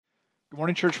Good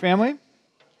morning, church family.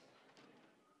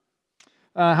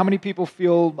 How many people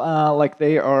feel like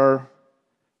they are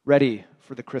ready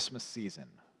for the Christmas season?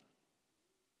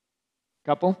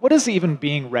 Couple? What does even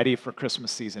being ready for Christmas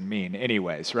season mean,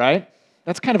 anyways, right?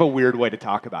 That's kind of a weird way to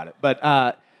talk about it. But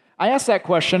I asked that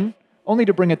question only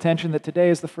to bring attention that today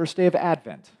is the first day of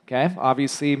Advent, okay?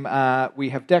 Obviously, we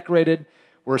have decorated.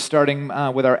 We're starting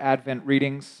with our Advent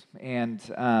readings, and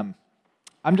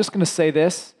I'm just going to say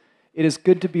this. It is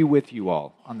good to be with you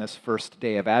all on this first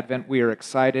day of Advent. We are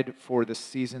excited for this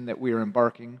season that we are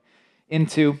embarking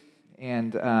into,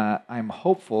 and I'm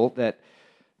hopeful that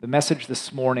the message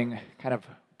this morning kind of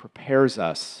prepares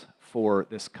us for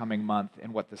this coming month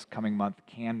and what this coming month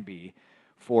can be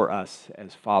for us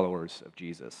as followers of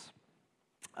Jesus.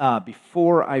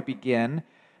 Before I begin,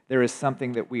 there is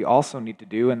something that we also need to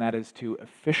do, and that is to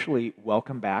officially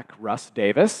welcome back Russ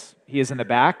Davis. He is in the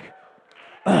back.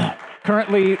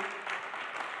 Currently,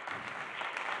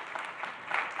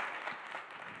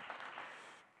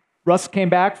 Russ came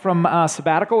back from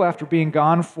sabbatical after being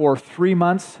gone for 3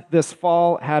 months this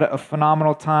fall, had a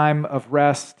phenomenal time of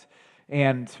rest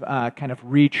and kind of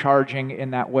recharging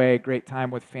in that way. Great time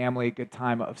with family, good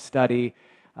time of study,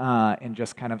 and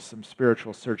just kind of some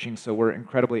spiritual searching. So we're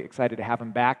incredibly excited to have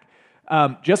him back.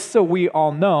 Just so we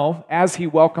all know, as he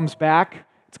welcomes back,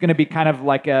 it's going to be kind of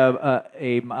like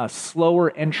a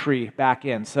slower entry back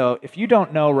in. So if you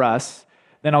don't know Russ,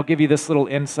 then I'll give you this little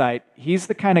insight. He's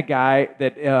the kind of guy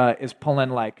that is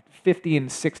pulling like 50 and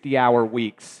 60-hour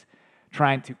weeks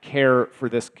trying to care for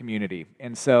this community.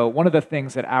 And so one of the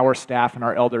things that our staff and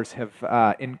our elders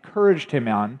have encouraged him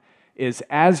on is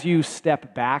as you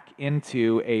step back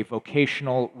into a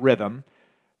vocational rhythm,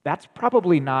 that's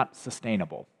probably not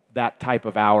sustainable, that type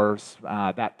of hours,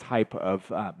 that type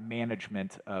of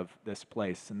management of this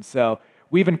place. And so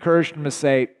we've encouraged him to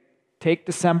say, take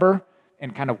December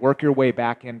and kind of work your way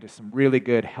back into some really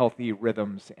good, healthy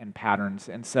rhythms and patterns.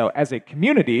 And so as a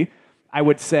community, I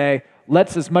would say,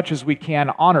 let's as much as we can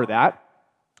honor that,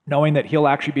 knowing that he'll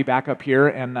actually be back up here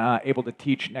and able to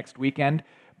teach next weekend.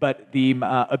 But the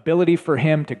ability for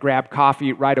him to grab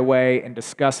coffee right away and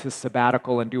discuss his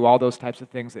sabbatical and do all those types of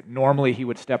things that normally he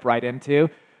would step right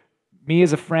into, me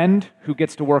as a friend who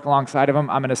gets to work alongside of him,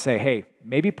 I'm going to say, hey,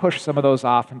 maybe push some of those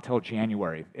off until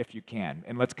January if you can.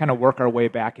 And let's kind of work our way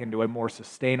back into a more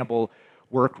sustainable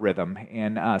work rhythm.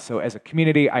 And so as a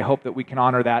community, I hope that we can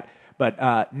honor that.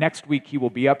 But next week he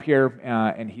will be up here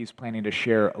and he's planning to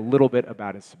share a little bit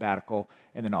about his sabbatical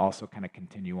and then also kind of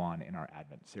continue on in our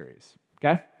Advent series.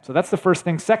 Okay? So that's the first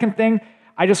thing. Second thing,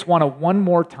 I just want to one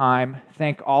more time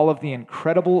thank all of the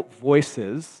incredible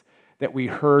voices that we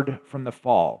heard from the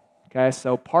fall. Okay,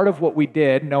 so part of what we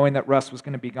did, knowing that Russ was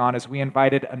going to be gone, is we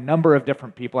invited a number of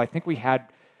different people. I think we had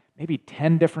maybe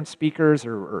 10 different speakers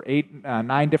or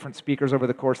 9 different speakers over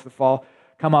the course of the fall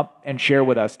come up and share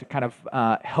with us to kind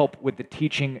of help with the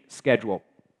teaching schedule.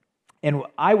 And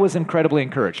I was incredibly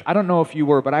encouraged. I don't know if you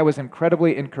were, but I was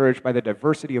incredibly encouraged by the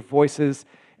diversity of voices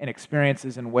and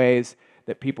experiences and ways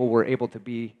that people were able to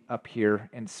be up here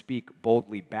and speak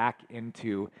boldly back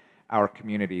into our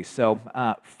community. So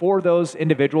for those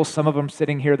individuals, some of them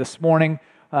sitting here this morning,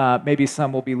 maybe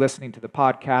some will be listening to the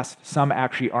podcast, some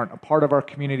actually aren't a part of our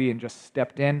community and just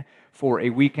stepped in for a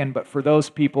weekend, but for those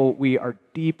people, we are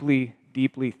deeply,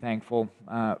 deeply thankful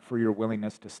for your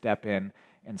willingness to step in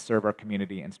and serve our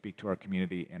community and speak to our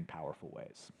community in powerful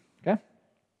ways. Okay?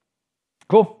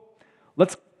 Cool.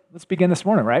 Let's begin this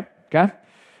morning, right? Okay?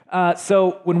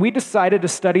 So when we decided to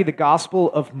study the Gospel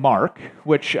of Mark,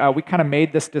 which we kind of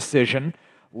made this decision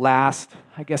last,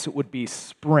 I guess it would be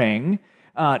spring,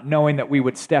 knowing that we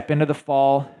would step into the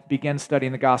fall, begin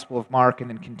studying the Gospel of Mark, and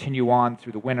then continue on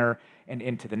through the winter and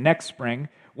into the next spring.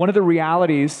 One of the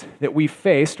realities that we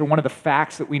faced, or one of the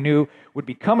facts that we knew would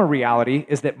become a reality,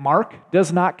 is that Mark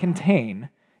does not contain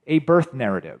a birth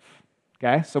narrative.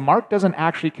 Okay? So Mark doesn't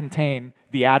actually contain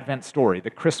the Advent story, the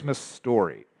Christmas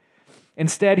story.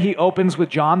 Instead, he opens with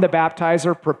John the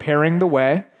Baptizer preparing the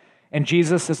way, and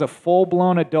Jesus is a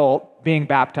full-blown adult being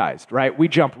baptized, right? We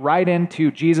jump right into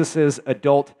Jesus'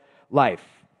 adult life.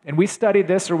 And we studied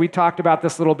this, or we talked about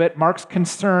this a little bit. Mark's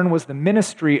concern was the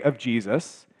ministry of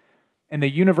Jesus and the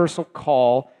universal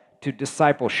call to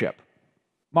discipleship.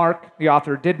 Mark, the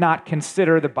author, did not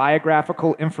consider the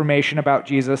biographical information about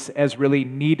Jesus as really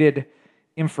needed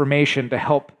information to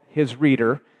help his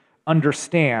reader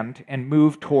understand and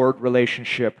move toward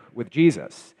relationship with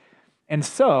Jesus. And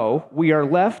so we are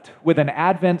left with an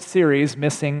Advent series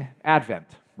missing Advent,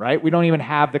 right? We don't even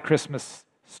have the Christmas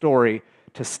story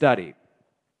to study.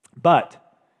 But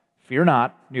fear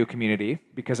not, new community,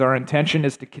 because our intention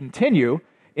is to continue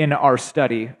in our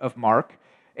study of Mark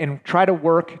and try to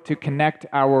work to connect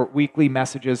our weekly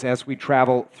messages as we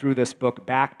travel through this book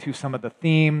back to some of the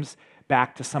themes,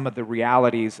 back to some of the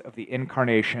realities of the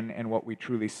incarnation and what we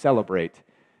truly celebrate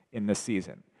in this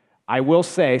season. I will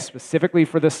say, specifically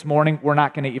for this morning, we're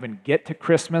not going to even get to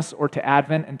Christmas or to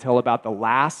Advent until about the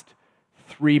last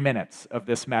 3 minutes of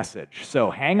this message.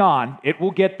 So hang on, it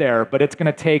will get there, but it's going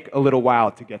to take a little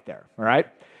while to get there, all right?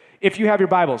 If you have your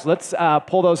Bibles, let's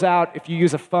pull those out. If you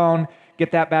use a phone,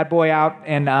 get that bad boy out,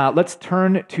 and let's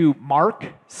turn to Mark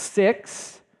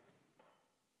 6,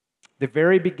 the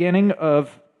very beginning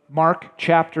of Mark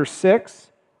chapter 6.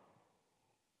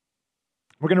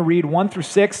 We're going to read 1 through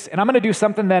 6, and I'm going to do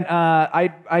something that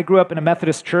I grew up in a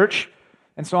Methodist church,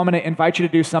 and so I'm going to invite you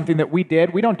to do something that we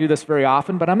did. We don't do this very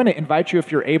often, but I'm going to invite you,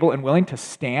 if you're able and willing, to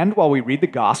stand while we read the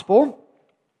gospel.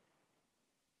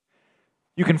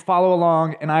 You can follow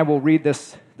along, and I will read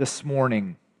this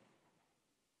morning.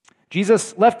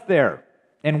 Jesus left there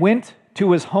and went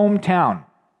to his hometown,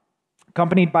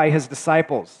 accompanied by his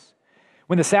disciples.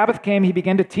 When the Sabbath came, he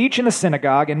began to teach in the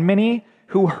synagogue, and many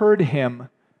who heard him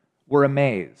were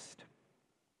amazed.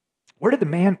 Where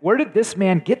did this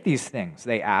man get these things?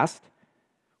 They asked.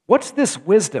 What's this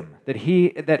wisdom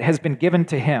that has been given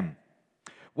to him?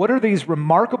 What are these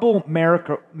remarkable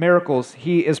miracles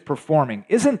he is performing?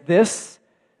 Isn't this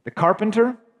the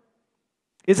carpenter?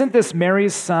 Isn't this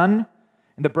Mary's son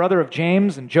and the brother of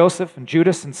James and Joseph and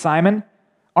Judas and Simon?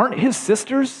 Aren't his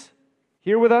sisters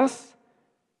here with us?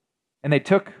 And they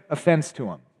took offense to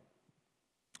him.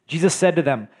 Jesus said to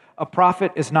them, a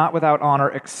prophet is not without honor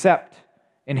except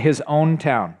in his own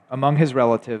town, among his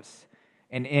relatives,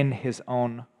 and in his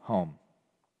own home.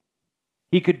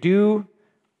 He could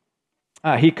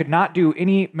not do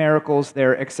any miracles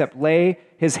there except lay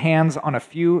his hands on a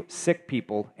few sick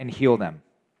people and heal them.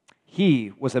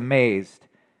 He was amazed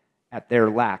at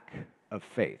their lack of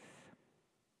faith.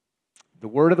 The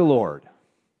word of the Lord.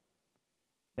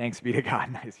 Thanks be to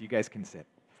God. Nice, you guys can sit.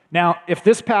 Now, if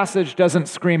this passage doesn't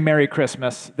scream Merry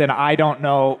Christmas, then I don't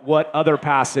know what other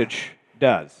passage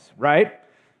does, right?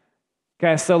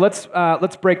 Okay, so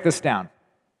let's break this down.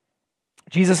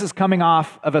 Jesus is coming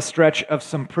off of a stretch of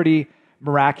some pretty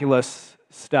miraculous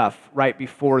stuff right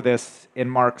before this in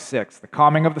Mark 6. The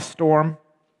calming of the storm,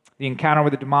 the encounter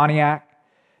with the demoniac,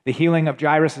 the healing of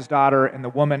Jairus' daughter, and the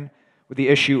woman with the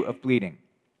issue of bleeding.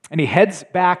 And he heads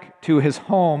back to his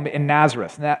home in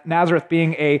Nazareth, Nazareth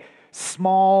being a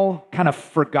small, kind of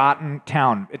forgotten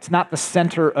town. It's not the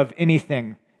center of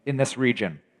anything in this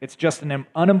region. It's just an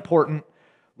unimportant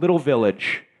little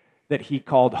village that he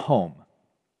called home.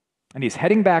 And he's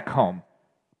heading back home.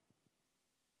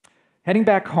 Heading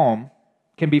back home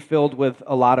can be filled with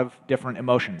a lot of different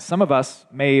emotions. Some of us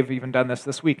may have even done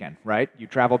this weekend, right? You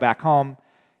travel back home,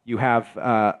 you have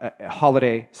a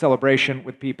holiday celebration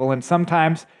with people, and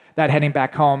sometimes that heading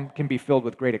back home can be filled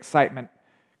with great excitement,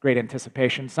 great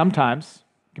anticipation. Sometimes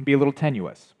it can be a little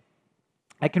tenuous.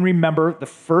 I can remember the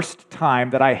first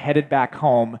time that I headed back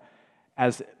home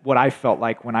as what I felt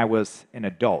like when I was an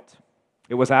adult.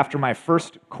 It was after my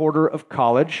first quarter of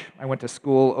college. I went to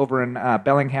school over in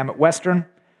Bellingham at Western,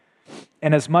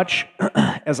 and as much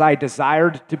as I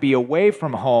desired to be away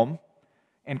from home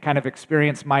and kind of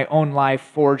experience my own life,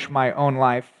 forge my own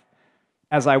life,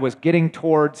 as I was getting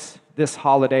towards this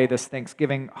holiday, this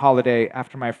Thanksgiving holiday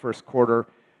after my first quarter,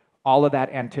 all of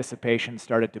that anticipation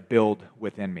started to build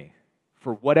within me.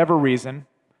 For whatever reason,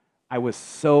 I was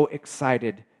so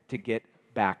excited to get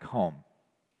back home.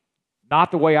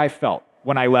 Not the way I felt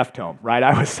when I left home, right?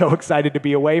 I was so excited to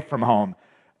be away from home.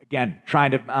 Again,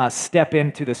 trying to step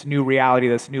into this new reality,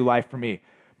 this new life for me.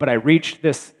 But I reached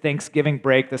this Thanksgiving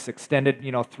break, this extended,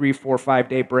 3, 4, 5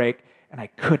 day break, and I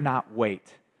could not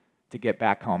wait to get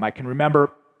back home. I can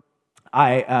remember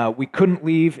we couldn't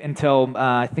leave until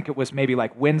I think it was maybe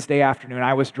like Wednesday afternoon.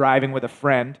 I was driving with a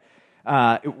friend.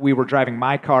 We were driving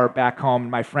my car back home.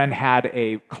 My friend had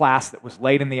a class that was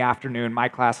late in the afternoon. My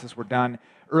classes were done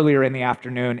earlier in the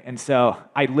afternoon, and so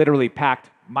I literally packed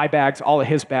my bags, all of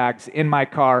his bags, in my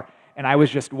car, and I was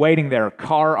just waiting there,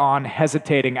 car on,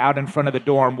 hesitating out in front of the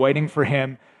dorm, waiting for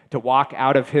him to walk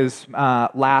out of his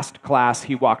last class.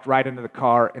 He walked right into the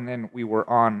car, and then we were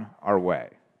on our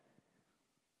way.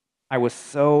 I was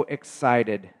so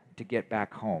excited to get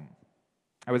back home.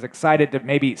 I was excited to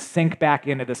maybe sink back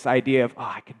into this idea of,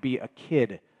 I could be a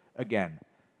kid again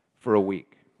for a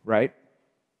week, right?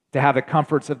 To have the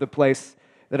comforts of the place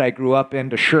that I grew up in,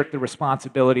 to shirk the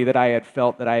responsibility that I had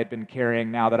felt that I had been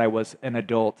carrying now that I was an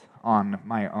adult on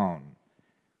my own.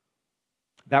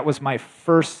 That was my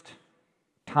first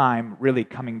time really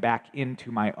coming back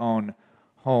into my own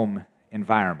home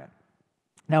environment.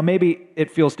 Now, maybe it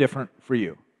feels different for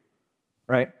you.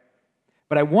 right?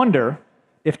 But I wonder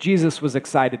if Jesus was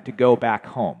excited to go back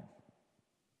home.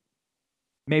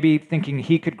 Maybe thinking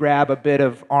he could grab a bit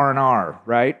of R&R,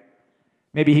 right?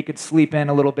 Maybe he could sleep in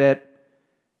a little bit.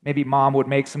 Maybe mom would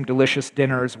make some delicious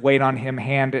dinners, wait on him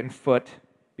hand and foot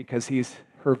because he's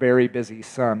her very busy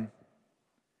son.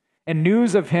 And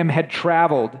news of him had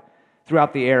traveled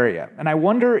throughout the area. And I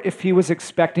wonder if he was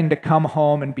expecting to come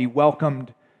home and be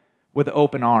welcomed with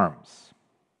open arms.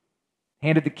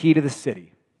 Handed the key to the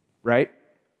city, right?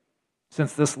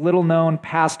 Since this little-known,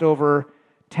 passed-over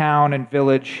town and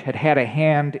village had had a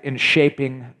hand in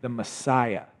shaping the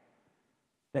Messiah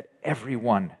that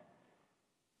everyone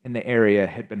in the area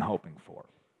had been hoping for.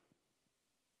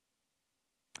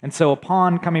 And so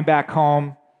upon coming back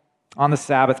home on the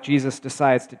Sabbath, Jesus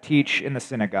decides to teach in the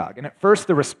synagogue. And at first,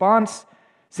 the response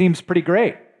seems pretty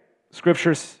great.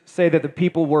 Scriptures say that the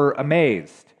people were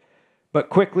amazed, but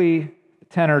quickly the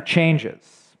tenor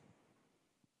changes.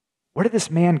 Where did this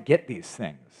man get these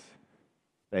things?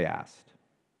 They asked.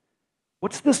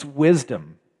 What's this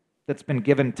wisdom that's been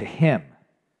given to him?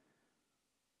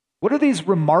 What are these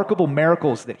remarkable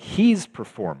miracles that he's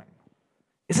performing?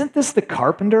 Isn't this the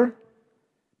carpenter?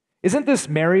 Isn't this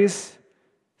Mary's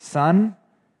son?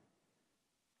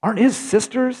 Aren't his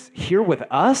sisters here with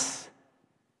us?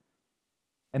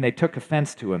 And they took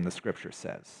offense to him, the scripture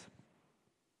says.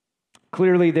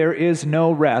 Clearly, there is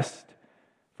no rest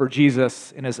for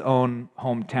Jesus in his own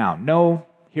hometown. No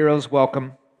hero's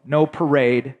welcome, no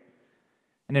parade.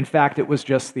 And in fact, it was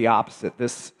just the opposite.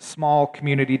 This small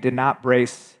community did not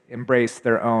embrace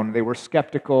their own. They were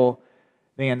skeptical,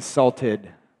 they insulted,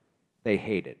 they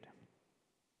hated.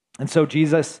 And so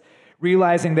Jesus,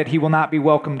 realizing that he will not be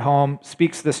welcomed home,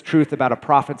 speaks this truth about a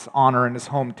prophet's honor in his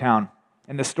hometown.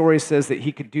 And the story says that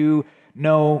he could do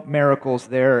no miracles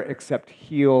there except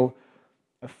heal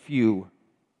a few who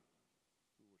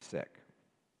were sick.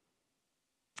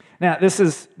 Now, this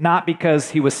is not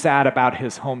because he was sad about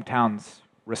his hometown's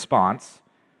response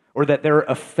or that their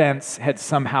offense had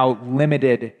somehow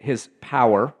limited his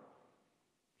power.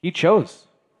 He chose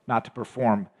not to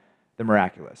perform the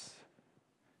miraculous.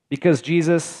 Because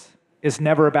Jesus is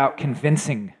never about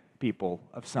convincing people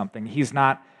of something. He's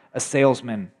not a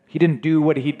salesman. He didn't do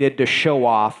what he did to show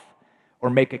off or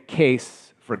make a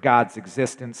case for God's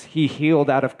existence. He healed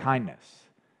out of kindness,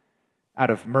 out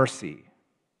of mercy,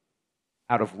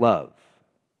 out of love.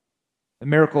 The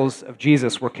miracles of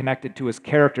Jesus were connected to his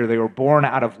character. They were born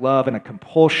out of love and a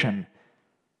compulsion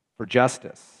for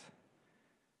justice.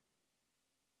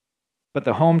 But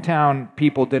the hometown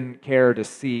people didn't care to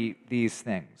see these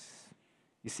things.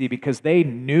 You see, because they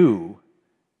knew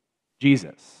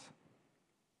Jesus.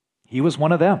 He was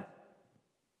one of them.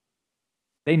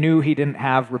 They knew he didn't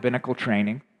have rabbinical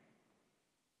training.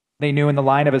 They knew in the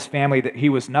line of his family that he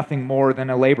was nothing more than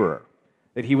a laborer,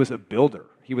 that he was a builder,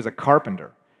 he was a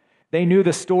carpenter. They knew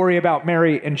the story about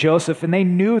Mary and Joseph, and they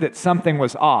knew that something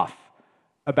was off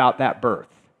about that birth.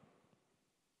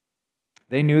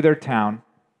 They knew their town,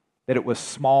 that it was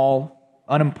small,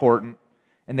 unimportant,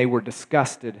 and they were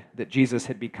disgusted that Jesus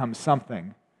had become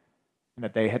something and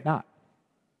that they had not.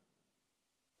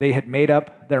 They had made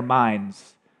up their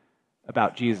minds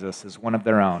about Jesus as one of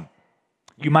their own.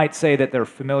 You might say that their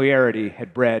familiarity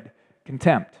had bred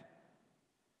contempt.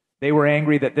 They were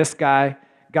angry that this guy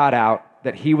got out,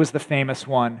 that he was the famous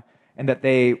one, and that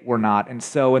they were not. And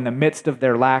so in the midst of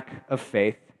their lack of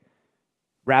faith,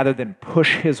 rather than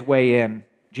push his way in,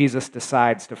 Jesus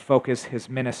decides to focus his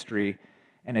ministry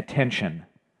and attention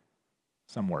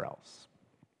somewhere else.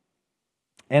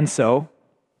 And so,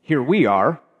 here we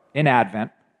are in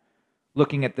Advent,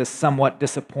 looking at this somewhat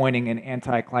disappointing and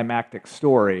anticlimactic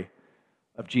story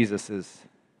of Jesus'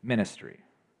 ministry.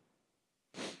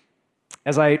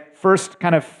 As I first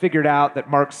kind of figured out that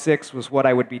Mark 6 was what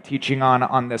I would be teaching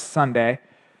on this Sunday,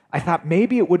 I thought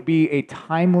maybe it would be a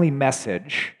timely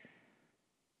message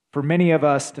for many of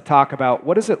us to talk about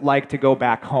what is it like to go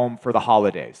back home for the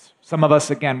holidays. Some of us,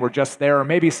 again, were just there, or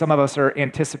maybe some of us are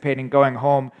anticipating going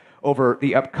home over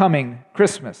the upcoming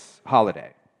Christmas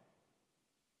holiday.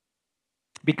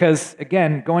 Because,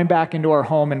 again, going back into our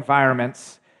home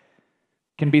environments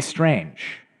can be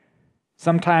strange.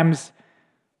 Sometimes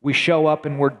we show up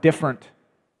and we're different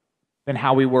than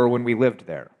how we were when we lived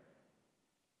there.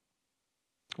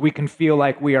 We can feel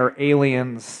like we are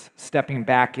aliens stepping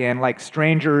back in, like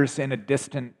strangers in a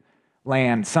distant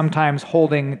land, sometimes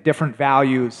holding different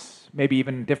values, maybe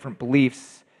even different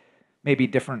beliefs, maybe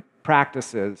different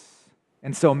practices.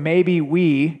 And so maybe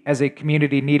we, as a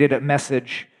community, needed a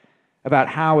message about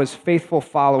how, as faithful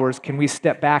followers, can we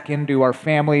step back into our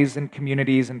families and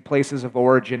communities and places of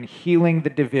origin, healing the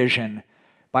division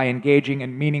by engaging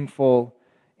in meaningful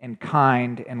and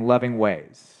kind and loving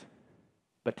ways.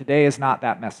 But today is not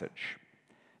that message,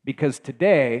 because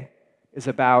today is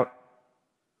about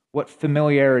what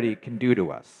familiarity can do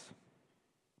to us.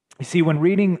 You see, when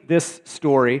reading this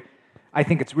story, I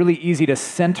think it's really easy to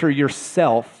center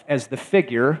yourself as the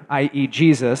figure, i.e.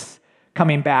 Jesus,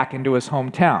 coming back into his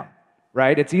hometown,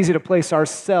 right? It's easy to place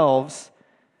ourselves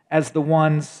as the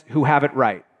ones who have it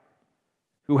right,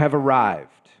 who have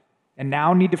arrived, and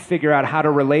now need to figure out how to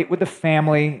relate with the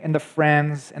family and the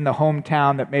friends and the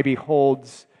hometown that maybe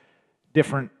holds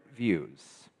different views.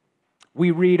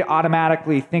 We read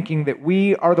automatically thinking that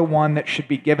we are the one that should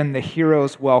be given the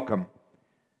hero's welcome.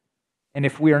 And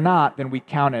if we are not, then we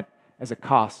count it as a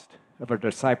cost of our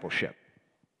discipleship.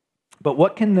 But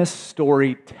what can this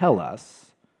story tell us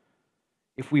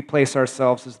if we place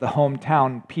ourselves as the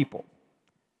hometown people?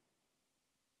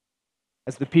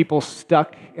 As the people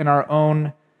stuck in our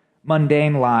own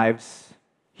mundane lives,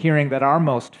 hearing that our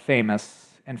most famous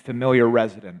and familiar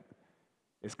resident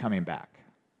is coming back.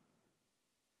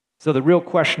 So the real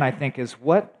question, I think, is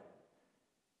what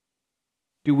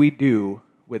do we do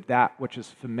with that which is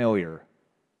familiar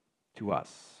to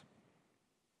us?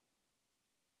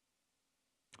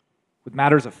 With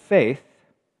matters of faith,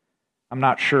 I'm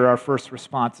not sure our first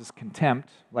response is contempt,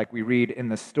 like we read in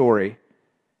this story,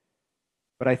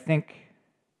 but I think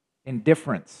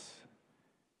indifference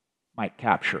might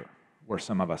capture where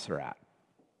some of us are at.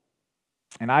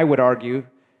 And I would argue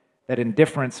that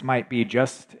indifference might be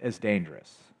just as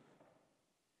dangerous.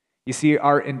 You see,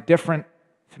 our indifferent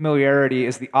familiarity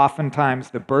is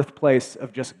oftentimes the birthplace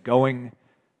of just going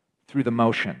through the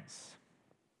motions.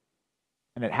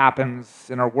 And it happens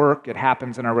in our work, it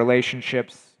happens in our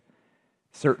relationships,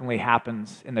 certainly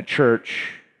happens in the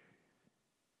church.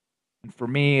 And for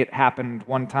me, it happened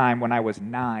one time when I was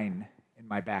 9 in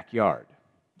my backyard.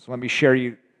 So let me share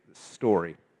you the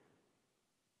story.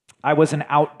 I was an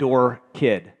outdoor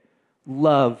kid,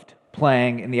 loved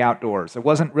playing in the outdoors. I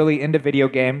wasn't really into video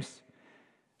games.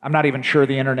 I'm not even sure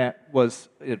the internet was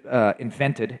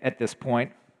invented at this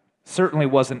point. Certainly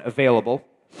wasn't available.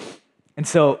 And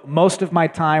so most of my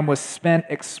time was spent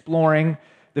exploring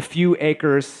the few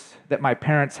acres that my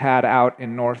parents had out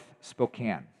in North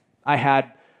Spokane. I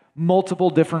had multiple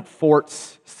different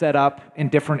forts set up in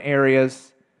different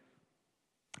areas.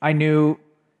 I knew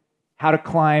how to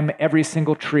climb every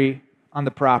single tree on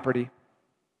the property.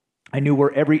 I knew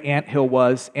where every anthill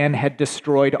was and had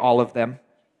destroyed all of them.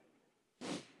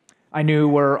 I knew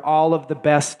where all of the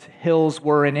best hills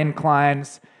were and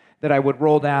inclines that I would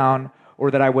roll down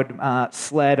or that I would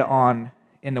sled on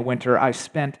in the winter. I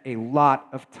spent a lot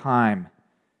of time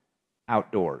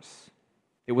outdoors.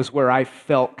 It was where I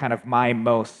felt kind of my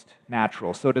most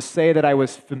natural. So to say that I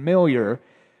was familiar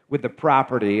with the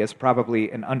property is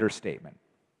probably an understatement.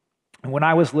 And when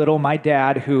I was little, my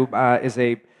dad, who is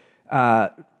a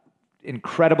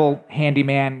incredible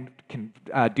handyman, can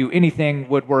do anything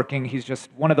woodworking. He's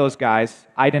just one of those guys.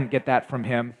 I didn't get that from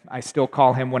him. I still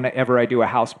call him whenever I do a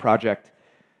house project.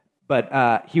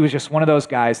 But he was just one of those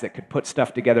guys that could put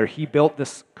stuff together. He built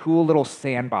this cool little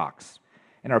sandbox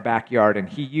in our backyard, and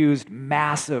he used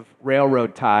massive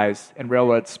railroad ties and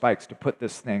railroad spikes to put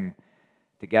this thing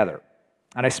together.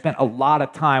 And I spent a lot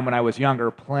of time when I was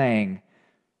younger playing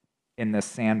in this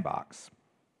sandbox.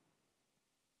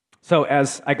 So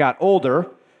as I got older,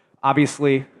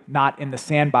 obviously not in the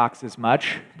sandbox as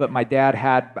much, but my dad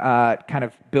had kind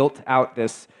of built out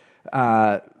this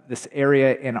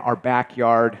area in our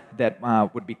backyard that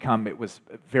would become, it was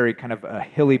very kind of a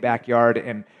hilly backyard,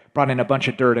 and brought in a bunch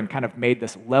of dirt and kind of made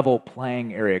this level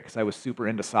playing area because I was super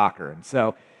into soccer. And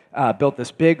so built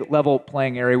this big level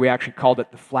playing area. We actually called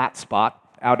it the flat spot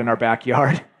out in our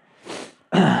backyard.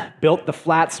 Built the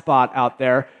flat spot out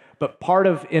there, but part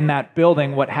of in that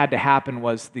building, what had to happen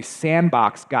was the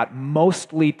sandbox got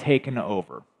mostly taken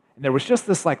over. And there was just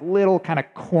this like little kind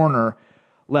of corner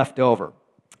left over.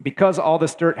 Because all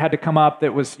this dirt had to come up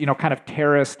that was, kind of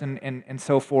terraced and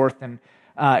so forth, and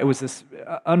it was this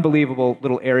unbelievable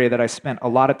little area that I spent a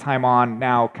lot of time on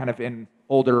now kind of in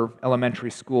older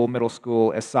elementary school, middle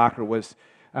school, as soccer was,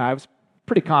 I was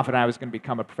pretty confident I was going to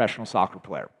become a professional soccer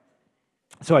player.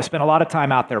 So I spent a lot of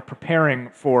time out there preparing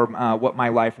for what my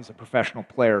life as a professional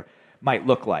player might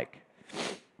look like.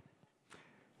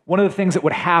 One of the things that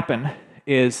would happen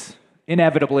is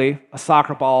inevitably a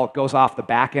soccer ball goes off the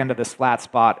back end of this flat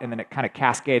spot, and then it kind of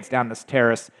cascades down this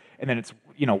terrace, and then it's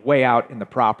way out in the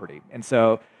property. And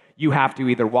so you have to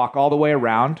either walk all the way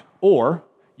around, or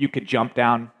you could jump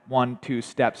down 1-2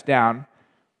 steps down.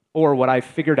 Or what I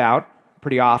figured out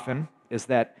pretty often is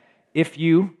that if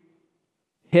you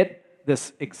hit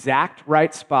this exact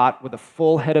right spot with a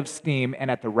full head of steam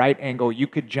and at the right angle, you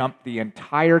could jump the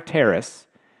entire terrace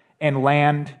and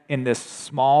land in this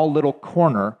small little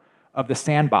corner of the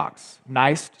sandbox.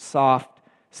 Nice, soft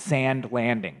sand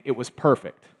landing. It was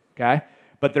perfect, okay?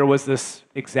 But there was this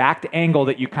exact angle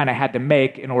that you kind of had to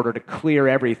make in order to clear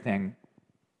everything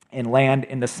and land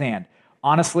in the sand.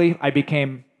 Honestly, I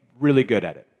became really good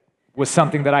at it. It was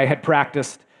something that I had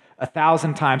practiced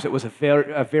 1,000 times. It was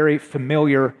a very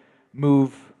familiar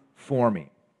move for me.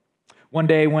 One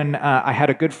day when I had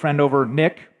a good friend over,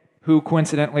 Nick, who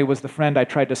coincidentally was the friend I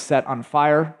tried to set on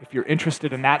fire. If you're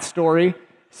interested in that story,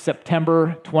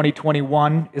 September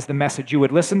 2021 is the message you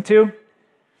would listen to.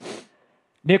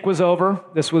 Nick was over.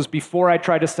 This was before I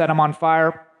tried to set him on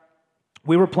fire.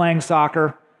 We were playing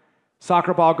soccer.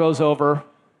 Soccer ball goes over.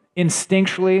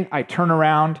 Instinctually, I turn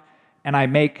around and I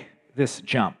make this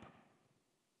jump.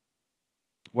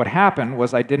 What happened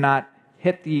was I did not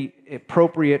hit the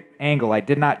appropriate angle. I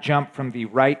did not jump from the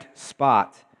right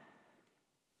spot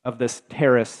of this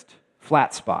terraced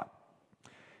flat spot.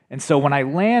 And so when I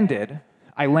landed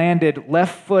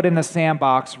left foot in the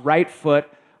sandbox, right foot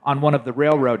on one of the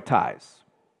railroad ties.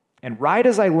 And right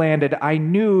as I landed, I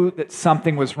knew that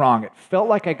something was wrong. It felt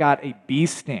like I got a bee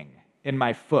sting in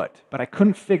my foot, but I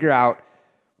couldn't figure out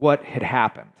what had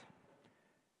happened.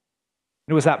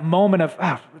 It was that moment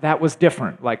of, that was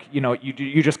different. Like,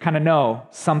 you just kind of know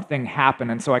something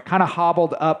happened. And so I kind of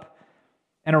hobbled up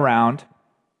and around.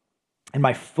 In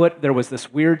my foot, there was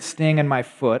this weird sting in my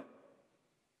foot.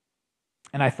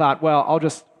 And I thought, well, I'll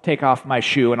just take off my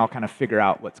shoe and I'll kind of figure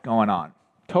out what's going on.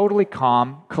 Totally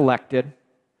calm, collected.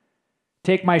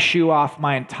 Take my shoe off,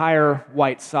 my entire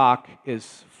white sock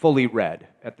is fully red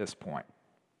at this point.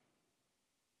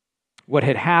 What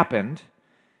had happened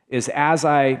is as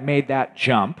I made that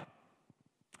jump,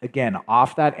 again,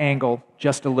 off that angle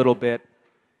just a little bit,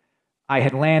 I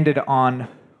had landed on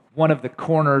one of the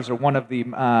corners or one of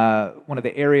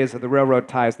the areas of the railroad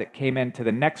ties that came into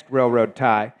the next railroad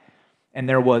tie, and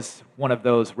there was one of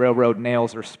those railroad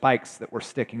nails or spikes that were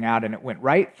sticking out, and it went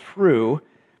right through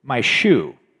my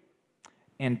shoe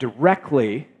and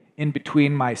directly in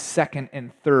between my second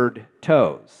and third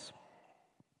toes.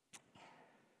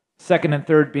 Second and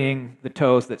third being the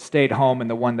toes that stayed home and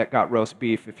the one that got roast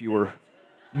beef, if you were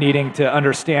needing to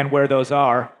understand where those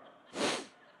are.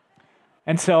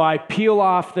 And so I peel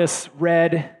off this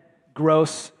red,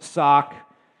 gross sock,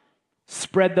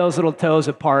 spread those little toes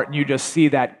apart, and you just see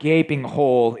that gaping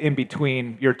hole in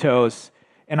between your toes.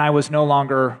 And I was no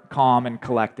longer calm and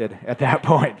collected at that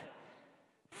point.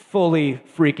 Fully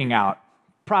freaking out.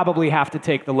 Probably have to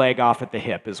take the leg off at the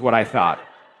hip, is what I thought.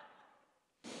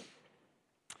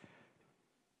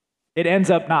 It ends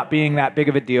up not being that big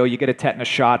of a deal. You get a tetanus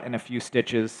shot and a few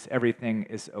stitches. Everything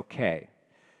is okay.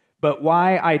 But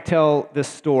why I tell this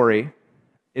story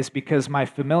is because my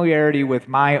familiarity with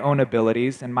my own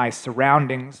abilities and my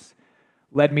surroundings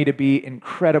led me to be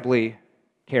incredibly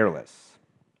careless,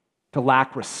 to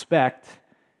lack respect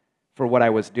for what I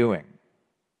was doing.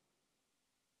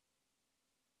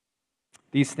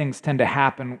 These things tend to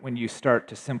happen when you start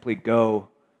to simply go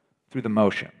through the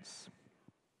motions.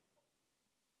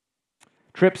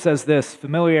 Tripp says this: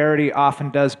 familiarity often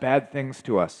does bad things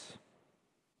to us.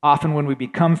 Often when we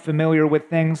become familiar with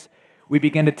things, we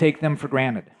begin to take them for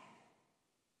granted.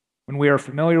 When we are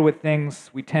familiar with things,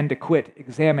 we tend to quit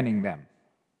examining them.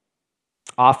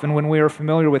 Often when we are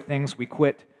familiar with things, we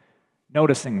quit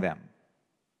noticing them.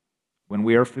 When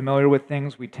we are familiar with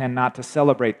things, we tend not to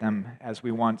celebrate them as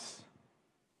we once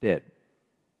did.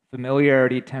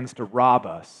 Familiarity tends to rob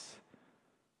us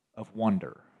of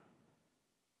wonder.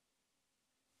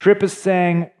 Tripp is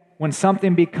saying, when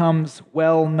something becomes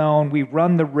well known, we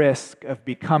run the risk of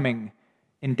becoming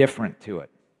indifferent to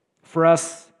it. For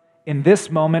us, in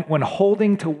this moment, when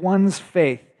holding to one's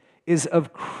faith is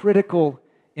of critical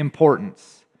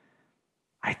importance,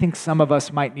 I think some of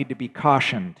us might need to be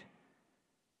cautioned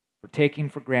for taking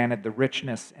for granted the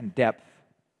richness and depth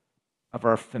of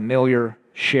our familiar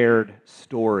shared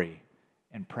story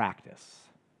and practice.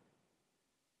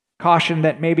 Caution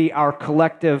that maybe our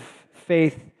collective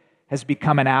faith has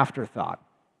become an afterthought,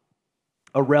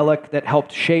 a relic that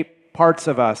helped shape parts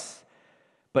of us,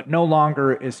 but no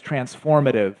longer is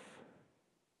transformative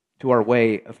to our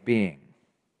way of being.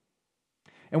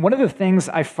 And one of the things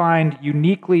I find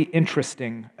uniquely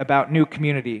interesting about New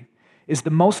Community is the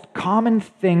most common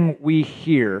thing we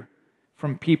hear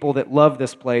from people that love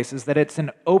this place is that it's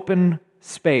an open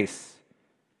space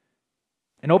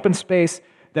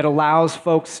that allows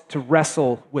folks to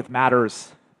wrestle with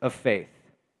matters of faith.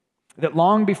 That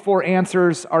long before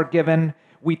answers are given,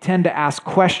 we tend to ask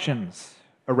questions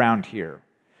around here.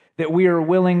 that we are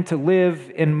willing to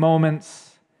live in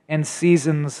moments and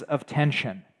seasons of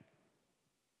tension,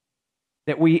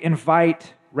 that we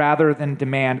invite rather than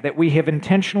demand, that we have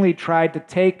intentionally tried to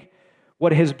take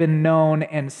what has been known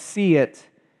and see it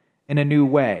in a new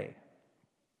way.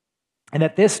 And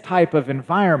that this type of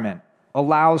environment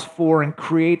allows for and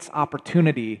creates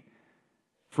opportunity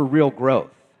for real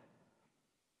growth.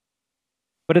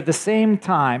 But at the same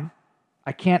time,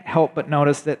 I can't help but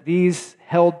notice that these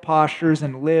held postures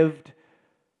and lived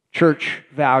church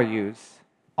values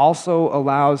also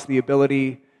allows the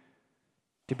ability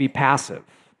to be passive,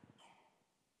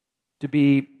 to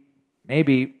be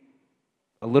maybe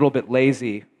a little bit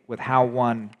lazy with how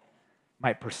one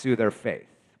might pursue their faith.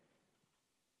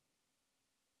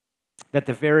 That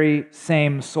the very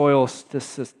same soil to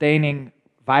sustaining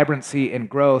vibrancy and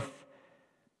growth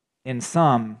in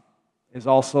some is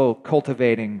also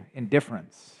cultivating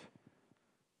indifference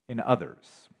in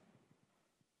others.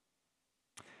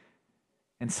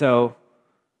 And so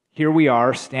here we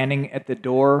are standing at the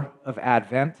door of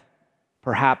Advent,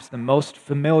 perhaps the most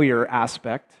familiar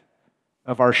aspect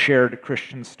of our shared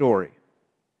Christian story.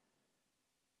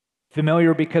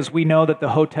 Familiar because we know that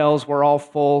the hotels were all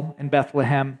full in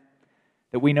Bethlehem,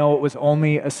 that we know it was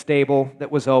only a stable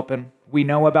that was open. We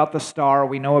know about the star,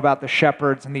 we know about the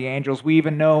shepherds and the angels. We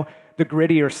even know the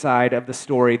grittier side of the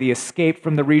story, the escape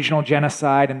from the regional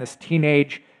genocide and this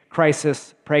teenage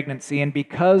crisis pregnancy. And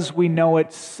because we know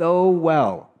it so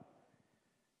well,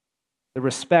 the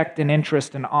respect and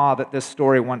interest and awe that this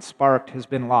story once sparked has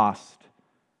been lost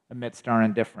amidst our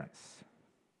indifference.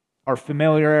 Our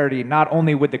familiarity not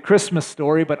only with the Christmas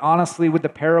story, but honestly with the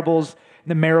parables,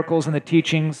 the miracles, and the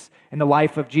teachings in the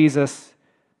life of Jesus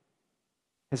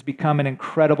has become an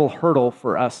incredible hurdle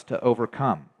for us to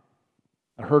overcome.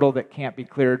 A hurdle that can't be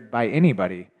cleared by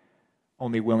anybody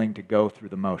only willing to go through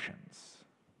the motions.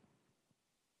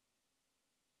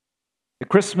 The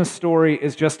Christmas story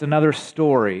is just another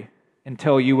story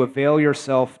until you avail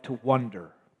yourself to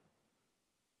wonder,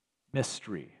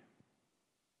 mystery,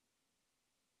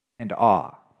 and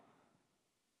awe.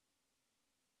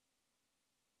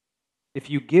 If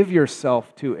you give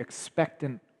yourself to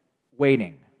expectant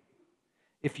waiting,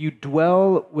 if you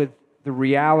dwell with the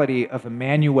reality of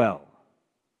Emmanuel,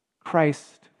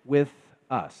 Christ with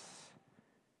us,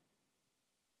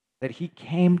 that he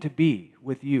came to be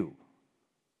with you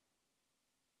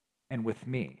and with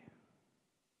me.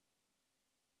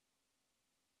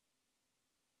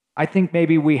 I think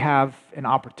maybe we have an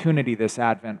opportunity this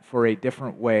Advent for a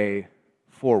different way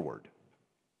forward.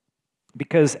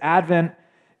 Because Advent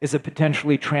is a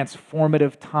potentially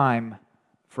transformative time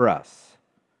for us.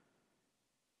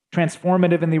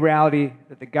 Transformative in the reality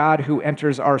that the God who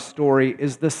enters our story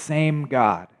is the same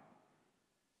God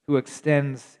who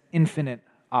extends infinite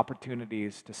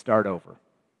opportunities to start over,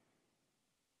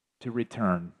 to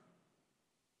return,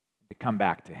 to come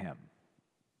back to him.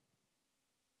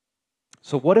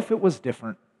 So what if it was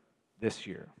different this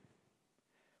year?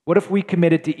 What if we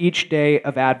committed to each day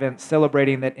of Advent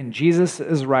celebrating that in Jesus'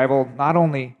 arrival, not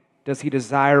only does he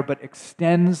desire, but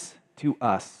extends to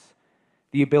us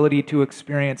the ability to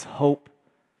experience hope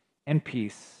and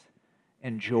peace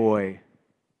and joy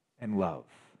and love?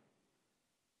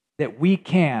 That we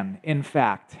can, in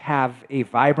fact, have a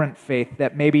vibrant faith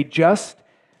that maybe, just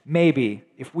maybe,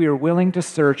 if we are willing to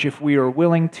search, if we are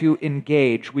willing to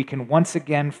engage, we can once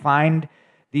again find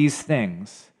these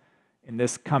things in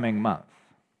this coming month.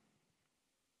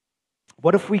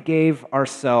 What if we gave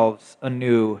ourselves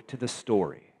anew to the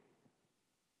story?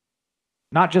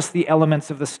 Not just the elements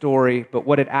of the story, but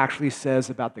what it actually says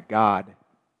about the God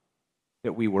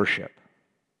that we worship.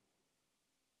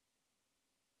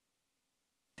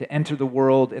 To enter the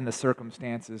world in the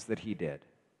circumstances that he did.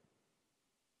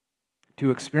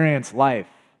 To experience life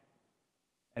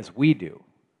as we do.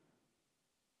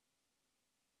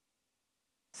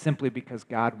 Simply because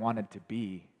God wanted to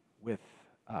be with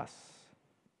us.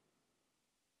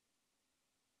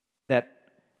 That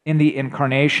in the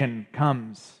incarnation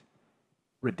comes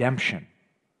redemption.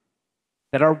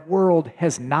 That our world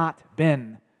has not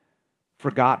been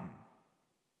forgotten.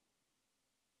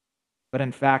 But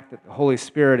in fact, that the Holy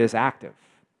Spirit is active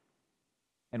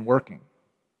and working.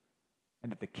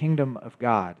 And that the kingdom of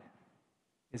God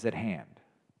is at hand.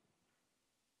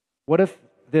 What if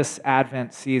this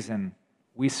Advent season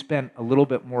we spent a little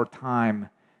bit more time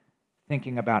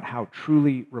thinking about how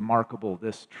truly remarkable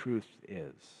this truth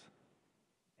is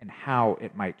and how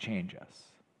it might change us?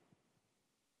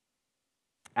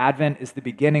 Advent is the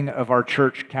beginning of our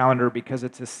church calendar because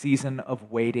it's a season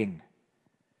of waiting.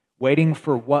 Waiting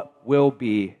for what will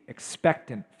be,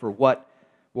 expectant for what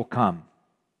will come.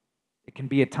 It can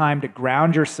be a time to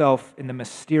ground yourself in the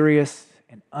mysterious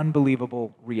and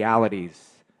unbelievable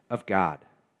realities of God.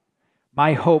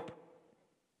 My hope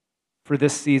for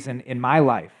this season in my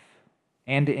life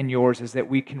and in yours is that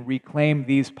we can reclaim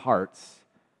these parts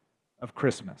of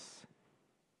Christmas.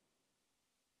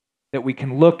 That we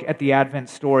can look at the Advent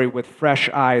story with fresh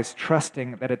eyes,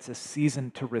 trusting that it's a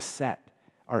season to reset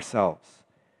ourselves,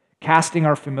 casting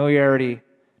our familiarity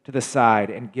to the side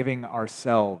and giving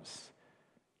ourselves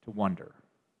to wonder.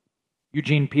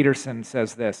 Eugene Peterson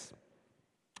says this: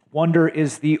 wonder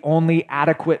is the only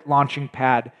adequate launching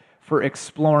pad for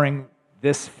exploring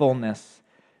this fullness,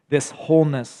 this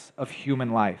wholeness of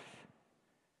human life.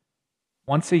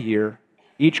 Once a year,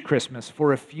 each Christmas,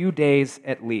 for a few days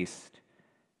at least,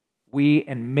 we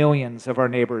and millions of our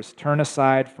neighbors turn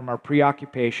aside from our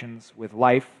preoccupations with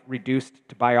life reduced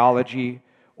to biology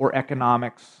or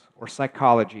economics or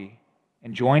psychology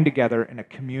and join together in a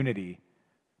community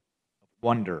of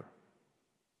wonder.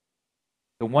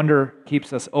 The wonder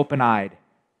keeps us open-eyed,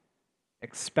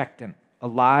 expectant,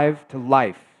 alive to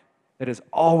life that is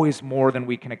always more than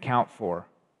we can account for,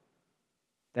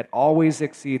 that always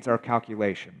exceeds our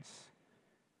calculations,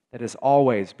 that is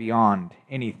always beyond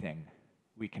anything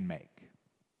we can make.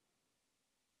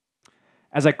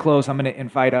 As I close, I'm going to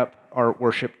invite up our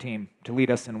worship team to lead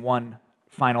us in one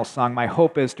final song. My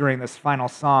hope is during this final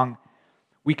song,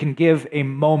 we can give a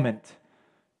moment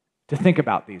to think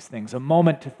about these things, a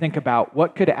moment to think about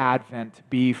what could Advent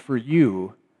be for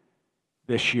you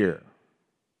this year?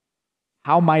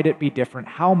 How might it be different?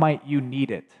 How might you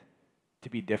need it to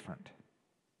be different?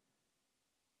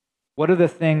 What are the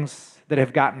things that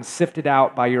have gotten sifted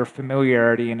out by your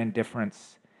familiarity and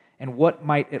indifference? And what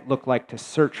might it look like to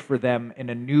search for them in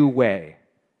a new way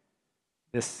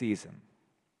this season?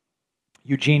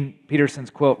 Eugene Peterson's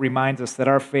quote reminds us that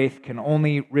our faith can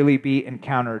only really be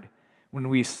encountered when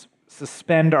we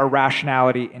suspend our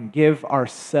rationality and give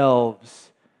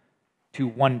ourselves to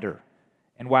wonder.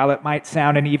 And while it might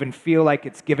sound and even feel like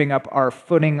it's giving up our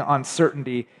footing on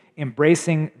certainty,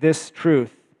 embracing this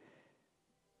truth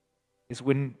is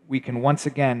when we can once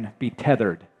again be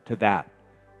tethered to that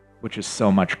which is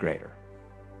so much greater.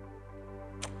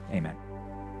 Amen.